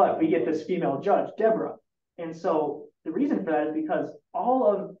 But we get this female judge, Deborah. And so the reason for that is because all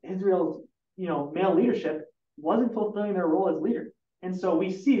of Israel's, male leadership wasn't fulfilling their role as leader. And so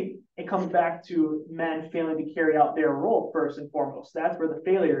we see it comes back to men failing to carry out their role first and foremost. That's where the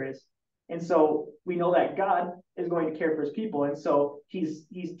failure is. And so we know that God is going to care for his people. And so he's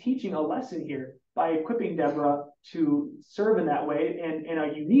teaching a lesson here by equipping Deborah to serve in that way and in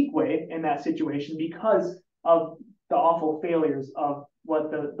a unique way in that situation because of the awful failures of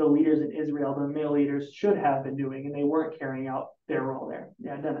what the leaders in Israel, the male leaders, should have been doing, and they weren't carrying out their role there.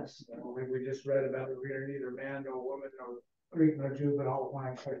 Yeah, Dennis. We just read about the leader, neither man nor woman nor Greek nor Jew, but all one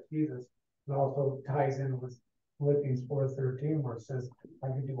in Christ Jesus. It also ties in with Philippians 4:13, where it says, I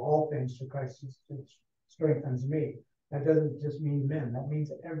can do all things through Christ who strengthens me. That doesn't just mean men, that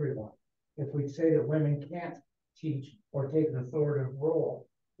means everyone. If we say that women can't teach or take an authoritative role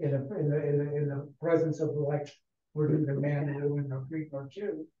in the presence of we're neither man nor woman nor Greek nor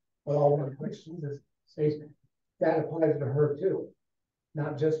Jew, but all one in Christ Jesus, says that applies to her too,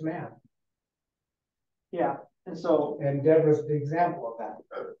 not just man. Yeah, and Deborah's the example of that.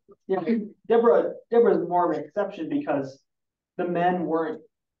 Yeah, Deborah's more of an exception because the men weren't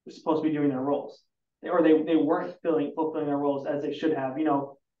supposed to be doing their roles, or they weren't fulfilling their roles as they should have.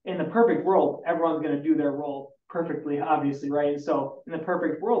 In the perfect world, everyone's going to do their role perfectly, obviously, right? And so in the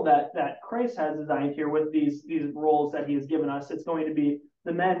perfect world that Christ has designed here with these roles that he has given us, it's going to be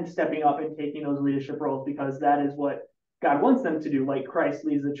the men stepping up and taking those leadership roles because that is what God wants them to do, like Christ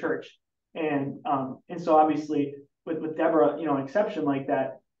leads the church. And so obviously with Deborah, an exception like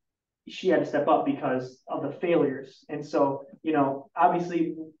that, she had to step up because of the failures. And so,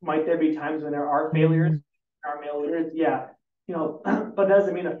 obviously, might there be times when there are failures, our male leaders? Yeah, but that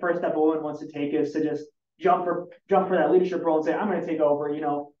doesn't mean the first step a woman wants to take is to just jump for that leadership role and say, I'm going to take over.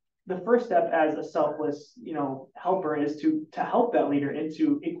 The first step as a selfless, helper is to help that leader and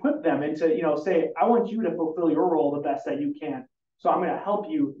to equip them and to, say, I want you to fulfill your role the best that you can. So I'm going to help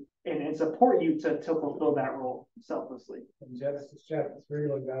you and support you to fulfill that role selflessly. In Genesis chapter 3,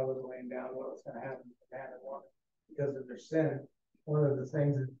 when God was laying down what was going to happen to man and woman because of their sin, one of the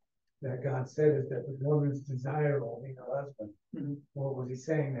things that God said is that the woman's desire will be her husband. Mm-hmm. What was he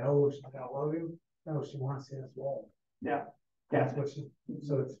saying? Oh, she's going to love him? No, she wants his role. Yeah. That's what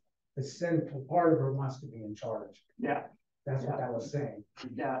so it's the sinful part of her wants to be in charge. Yeah. That's what that was saying.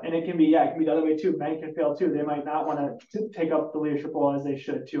 Yeah, and it can be the other way too. Men can fail too. They might not want to take up the leadership role as they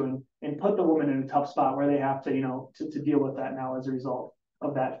should too, and put the woman in a tough spot where they have to, to deal with that now as a result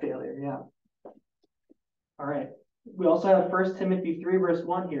of that failure. Yeah. All right. We also have 1 Timothy 3 verse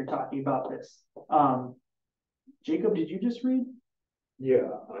 1 here talking about this. Jacob, did you just read? Yeah,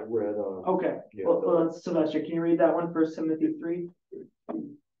 I read. Okay. Yeah, well, Sylvester, can you read that one? 1 Timothy 3.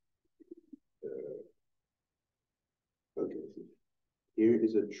 Okay. Here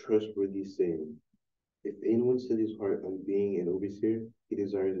is a trustworthy saying. If anyone set his heart on being an overseer, he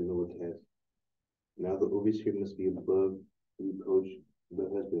desires a noble task. Now the overseer must be above reproach the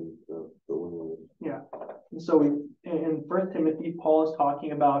husband of the one wife. Yeah. And so in 1 Timothy, Paul is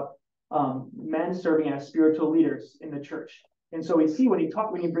talking about men serving as spiritual leaders in the church. And so we see when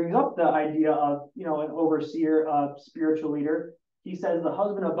he brings up the idea of, you know, an overseer, a spiritual leader, he says the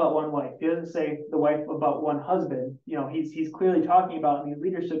husband of but one wife. He doesn't say the wife of but one husband. You know, he's clearly talking about in these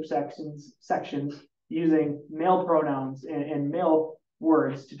leadership sections using male pronouns and male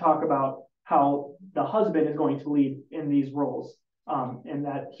words to talk about how the husband is going to lead in these roles, and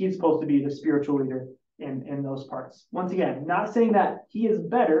that he's supposed to be the spiritual leader in those parts. Once again, not saying that he is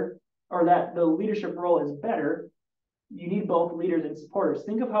better or that the leadership role is better. You need both leaders and supporters.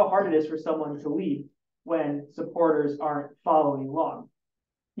 Think of how hard it is for someone to lead when supporters aren't following along.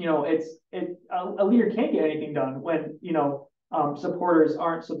 You know, a leader can't get anything done when, you know, supporters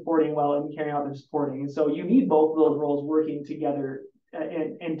aren't supporting well and carrying out their supporting. And so you need both of those roles working together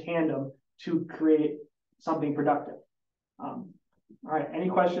in tandem to create something productive. All right, any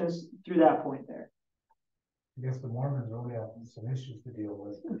questions through that point there? I guess the Mormons really have some issues to deal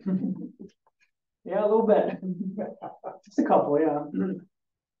with. Yeah, a little bit. Just a couple, yeah.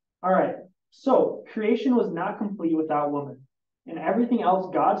 All right. So creation was not complete without woman. And everything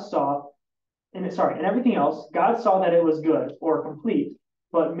else God saw, and everything else, God saw that it was good or complete,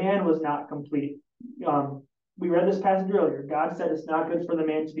 but man was not complete. We read this passage earlier. God said it's not good for the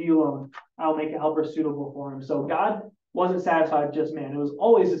man to be alone. I'll make a helper suitable for him. So God wasn't satisfied with just man. It was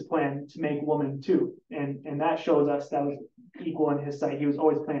always his plan to make woman too. And that shows us that was equal in his sight. He was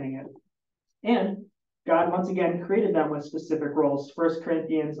always planning it. And God once again created them with specific roles. 1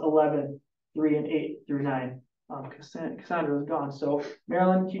 Corinthians 11, 3 and 8 through 9. Cassandra is gone. So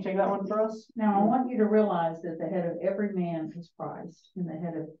Marilyn, can you take that one for us? Now, I want you to realize that the head of every man is Christ, and the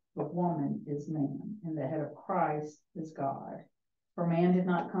head of the woman is man, and the head of Christ is God. For man did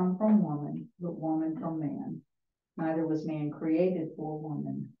not come from woman, but woman from man. Neither was man created for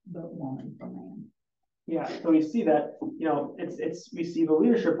woman, but woman from man. Yeah, so we see that, you know, we see the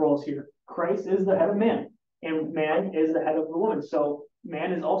leadership roles here. Christ is the head of man, and man is the head of the woman. So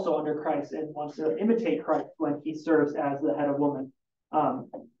man is also under Christ and wants to imitate Christ when he serves as the head of woman.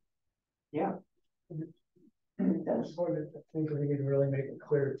 Yeah. I just wanted to think we need to really make it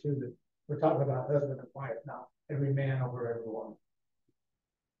clear too that we're talking about husband and wife, not every man over everyone.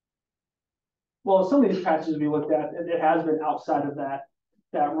 Well, some of these passages we looked at, it has been outside of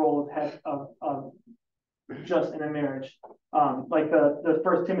that role of head of just in a marriage. Like the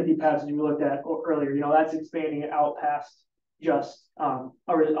 1 Timothy passage we looked at earlier, you know, that's expanding it out past just a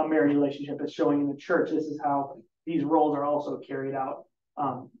marriage relationship. It's showing in the church this is how these roles are also carried out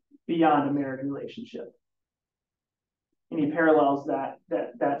beyond a marriage relationship. And he parallels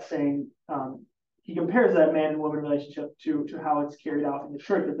that saying, he compares that man and woman relationship to how it's carried out in the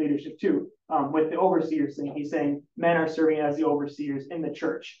church with leadership too. With the overseers thing, he's saying men are serving as the overseers in the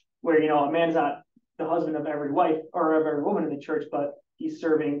church, where, you know, a man's not the husband of every wife or of every woman in the church, but he's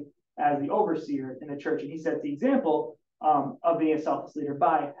serving as the overseer in the church. And he sets the example of being a selfless leader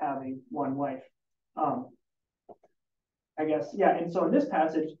by having one wife. I guess, yeah. And so in this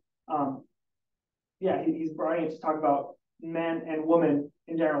passage, he's brought it to talk about man and woman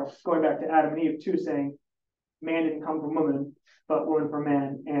in general, going back to Adam and Eve too, saying man didn't come from woman, but woman from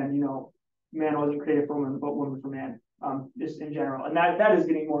man. And, you know, man wasn't created for woman, but woman for man, just in general. And that is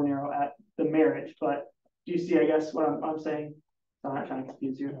getting more narrow at the marriage. But do you see, I guess, what I'm saying? So I'm not trying to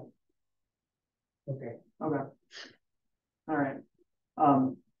confuse you. Okay. All right.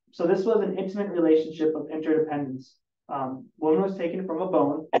 So this was an intimate relationship of interdependence. Woman was taken from a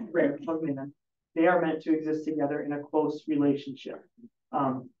bone, from man. They are meant to exist together in a close relationship.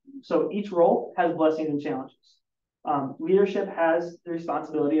 So each role has blessings and challenges. Leadership has the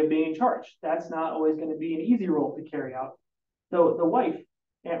responsibility of being in charge. That's not always going to be an easy role to carry out. So the wife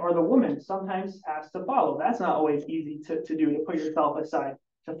or the woman sometimes has to follow. That's not always easy to do, to put yourself aside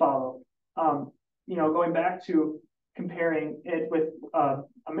to follow. You know, going back to comparing it with a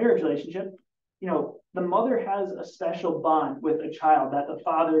marriage relationship, you know, the mother has a special bond with a child that the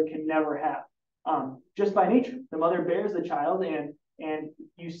father can never have. Just by nature, the mother bears the child, and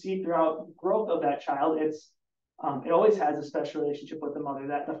you see throughout growth of that child, it always has a special relationship with the mother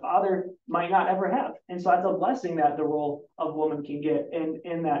that the father might not ever have. And so that's a blessing that the role of woman can get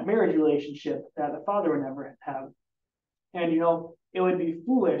in that marriage relationship that the father would never have. And, you know, it would be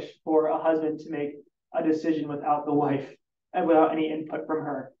foolish for a husband to make a decision without the wife and without any input from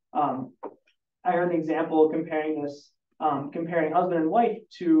her. I heard an example comparing husband and wife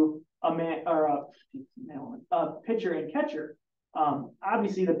to a man or a pitcher and catcher.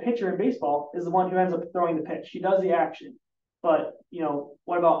 Obviously the pitcher in baseball is the one who ends up throwing the pitch. He does the action. But, you know,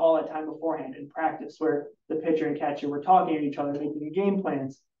 what about all that time beforehand in practice where the pitcher and catcher were talking to each other, making game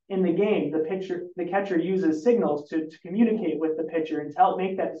plans? In the game, the catcher uses signals to communicate with the pitcher and to help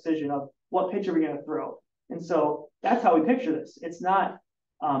make that decision of what pitch are we going to throw. And so that's how we picture this. It's not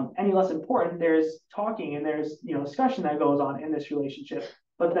any less important. There's talking and there's, discussion that goes on in this relationship.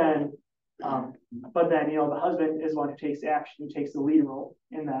 But then, the husband is one who takes action, who takes the lead role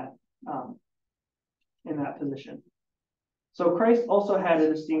in that position. So Christ also had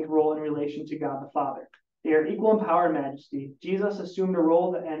a distinct role in relation to God the Father. They are equal in power and majesty. Jesus assumed a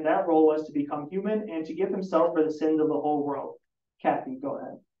role, and that role was to become human and to give himself for the sins of the whole world. Kathy, go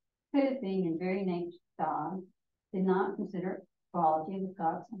ahead. Who, being in very nature God, did not consider equality with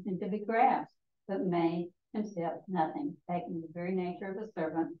God something to be grasped, but made himself nothing, taking the very nature of a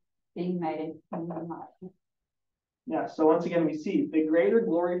servant, being made in human likeness. Yeah, so once again, we see the greater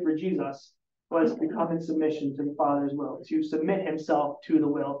glory for Jesus was to come in submission to the Father's will, to submit himself to the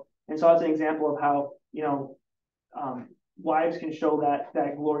will. And so that's an example of how, wives can show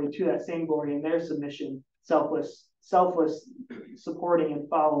that glory to that same glory in their submission, selfless supporting and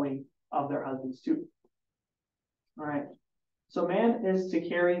following of their husbands too. All right. So man is to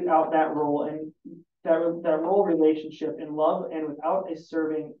carry out that role and that role relationship in love and without a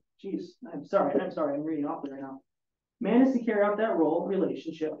serving. I'm sorry, I'm reading off there right now. Man is to carry out that role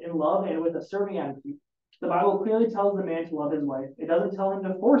relationship in love and with a serving attitude. The Bible clearly tells the man to love his wife. It doesn't tell him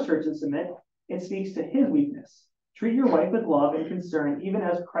to force her to submit. It speaks to his weakness. Treat your wife with love and concern, even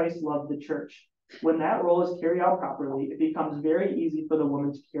as Christ loved the church. When that role is carried out properly, it becomes very easy for the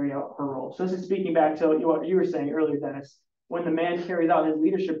woman to carry out her role. So this is speaking back to what you were saying earlier, Dennis. When the man carries out his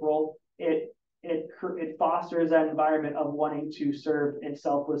leadership role, it fosters that environment of wanting to serve in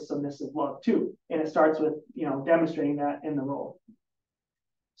selfless, submissive love too. And it starts with, demonstrating that in the role.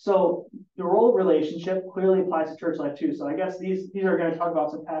 So the role relationship clearly applies to church life too. So I guess these are going to talk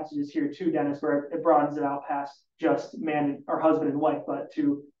about some passages here too, Dennis, where it broadens it out past just man or husband and wife, but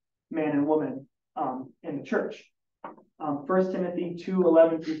to man and woman in the church. 1 Timothy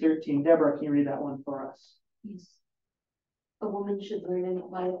 2:11-13. Deborah, can you read that one for us? Yes. A woman should learn in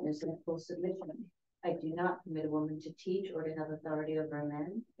quietness and full submission. I do not permit a woman to teach or to have authority over a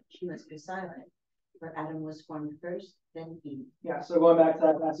man. She must be silent. For Adam was formed first, then Eve. Yeah, so going back to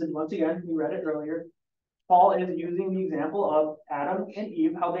that passage once again, we read it earlier. Paul is using the example of Adam and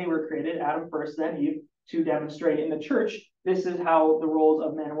Eve, how they were created, Adam first, then Eve, to demonstrate in the church, this is how the roles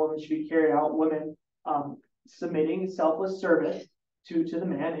of man and woman should be carried out. Women submitting selfless service to the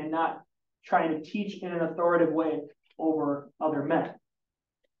man and not trying to teach in an authoritative way over other men.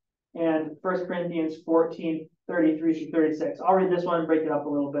 And 1 Corinthians 14:33-36. I'll read this one and break it up a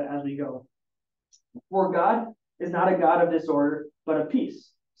little bit as we go. For God is not a God of disorder, but of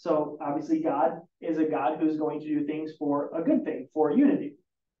peace. So obviously God is a God who's going to do things for a good thing, for unity.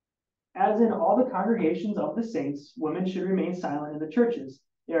 As in all the congregations of the saints, women should remain silent in the churches.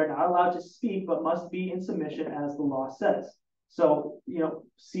 They are not allowed to speak, but must be in submission as the law says. So,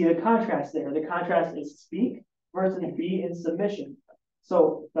 see the contrast there. The contrast is speak versus be in submission.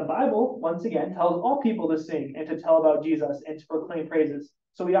 So the Bible, once again, tells all people to sing and to tell about Jesus and to proclaim praises.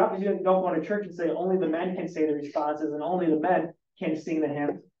 So we obviously don't go to church and say only the men can say the responses and only the men can sing the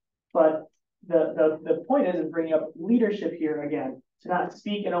hymns. But the point is bringing up leadership here again, to not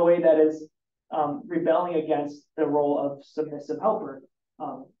speak in a way that is rebelling against the role of submissive helper,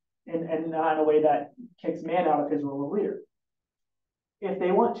 and not in a way that kicks man out of his role of leader. If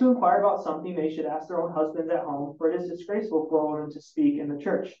they want to inquire about something, they should ask their own husbands at home, for it is disgraceful for a woman to speak in the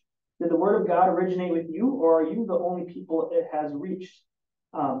church. Did the word of God originate with you, or are you the only people it has reached?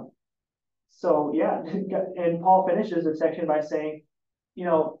 So yeah, and Paul finishes the section by saying,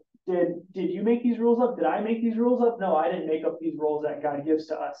 did you make these rules up? Did I make these rules up? No, I didn't make up these rules that God gives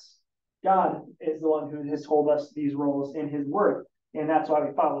to us. God is the one who has told us these rules in his word, and that's why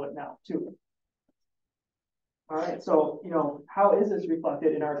we follow it now too. All right, so, how is this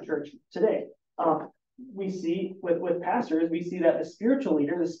reflected in our church today? We see with pastors, we see that the spiritual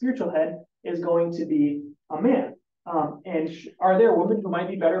leader, the spiritual head, is going to be a man. And are there women who might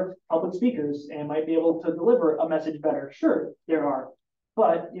be better public speakers and might be able to deliver a message better? Sure, there are.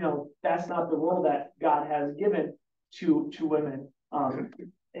 But, that's not the role that God has given to women.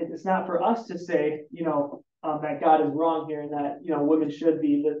 It's not for us to say, that God is wrong here and that, women should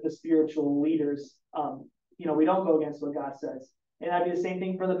be the spiritual leaders. We don't go against what God says. And that'd be the same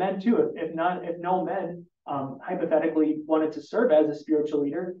thing for the men too. If no men hypothetically wanted to serve as a spiritual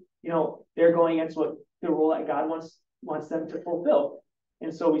leader, they're going against what the role that God wants them to fulfill.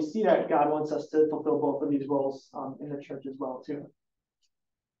 And so we see that God wants us to fulfill both of these roles in the church as well too.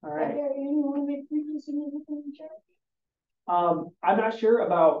 All right. Are there any women preachers in the Lutheran church? I'm not sure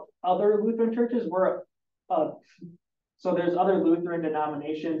about other Lutheran churches. So there's other Lutheran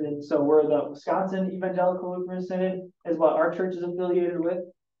denominations, and so we're the Wisconsin Evangelical Lutheran Synod is what our church is affiliated with.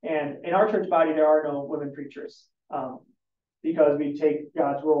 And in our church body, there are no women preachers. Because we take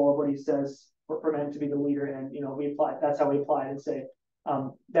God's role of what he says for men to be the leader, and we apply, that's how we apply it and say,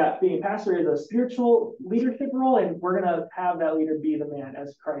 that being a pastor is a spiritual leadership role, and we're gonna have that leader be the man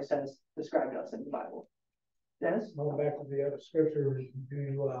as Christ has described us in the Bible. Dennis? Going back to the other scripture, it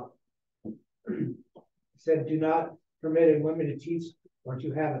said, do not permit a woman to teach or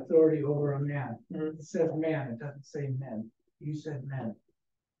to have authority over a man. Mm-hmm. It says man, it doesn't say men. You said men.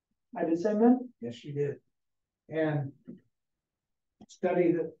 I did say men? Yes, you did. And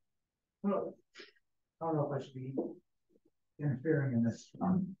study that. Well, I don't know if I should be interfering in this.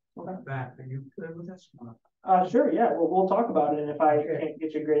 Back, are you good with this one? Sure, yeah, we'll talk about it, and if I can't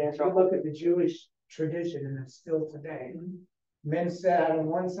get you a great answer, If you look at the Jewish tradition, and it's still today, men sat on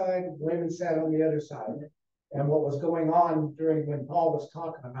one side, women sat on the other side. And what was going on during when Paul was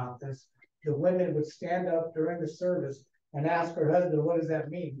talking about this, the women would stand up during the service and ask her husband, what does that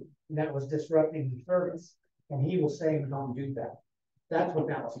mean? And that was disrupting the service. And he was saying, don't do that. That's what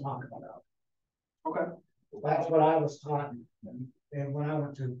that was talking about. Okay. That's what I was taught and when I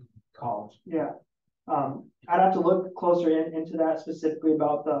went to college. Yeah. I'd have to look closer into that, specifically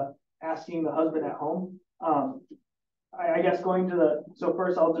about the asking the husband at home. I guess going to so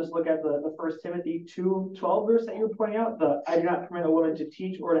first I'll just look at the 1 Timothy 2:12 verse that you were pointing out, I do not permit a woman to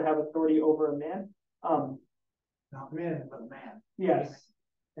teach or to have authority over a man. Not men, but man. Yes.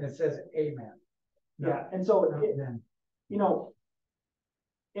 And it says a man. Yeah, and so,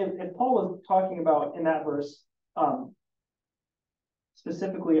 if Paul was talking about in that verse,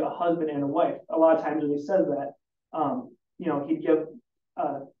 specifically a husband and a wife, a lot of times when he says that, he'd give,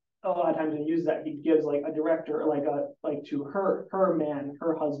 a lot of times when he uses that, he gives like a director, like to her man,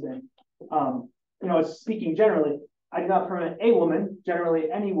 her husband. It's speaking generally. I do not permit a woman,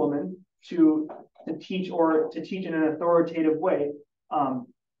 generally any woman, to teach or to teach in an authoritative way,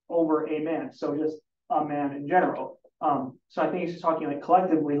 over a man. So just a man in general. So I think he's talking like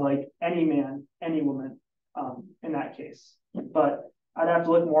collectively, like any man, any woman, in that case. But I'd have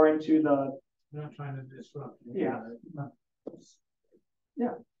to look more into the. I'm not trying to disrupt. Yeah.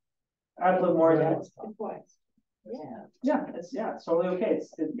 Yeah. I'd look more into that. Yeah, it's totally okay.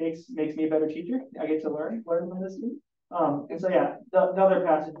 It makes me a better teacher. I get to learn from this too. And so yeah, the other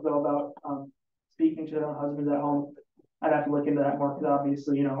passage though about speaking to their own husbands at home, I'd have to look into that more because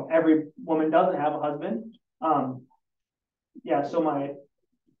obviously, every woman doesn't have a husband. Yeah, so I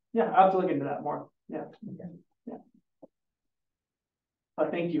have to look into that more. Yeah. But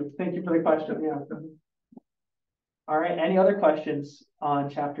thank you for the question. Yeah. All right. Any other questions on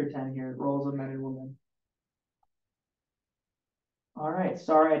chapter 10 here, roles of men and women? All right.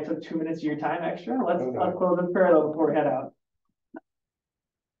 Sorry, I took 2 minutes of your time extra. Let's close in prayer though before we head out.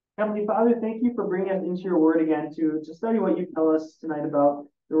 Heavenly Father, thank you for bringing us into your word again to study what you tell us tonight about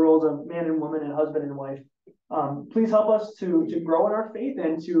the roles of man and woman and husband and wife. Please help us to grow in our faith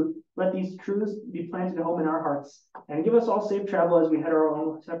and to let these truths be planted home in our hearts, and give us all safe travel as we head our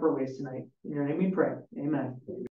own separate ways tonight. In your name we pray. Amen.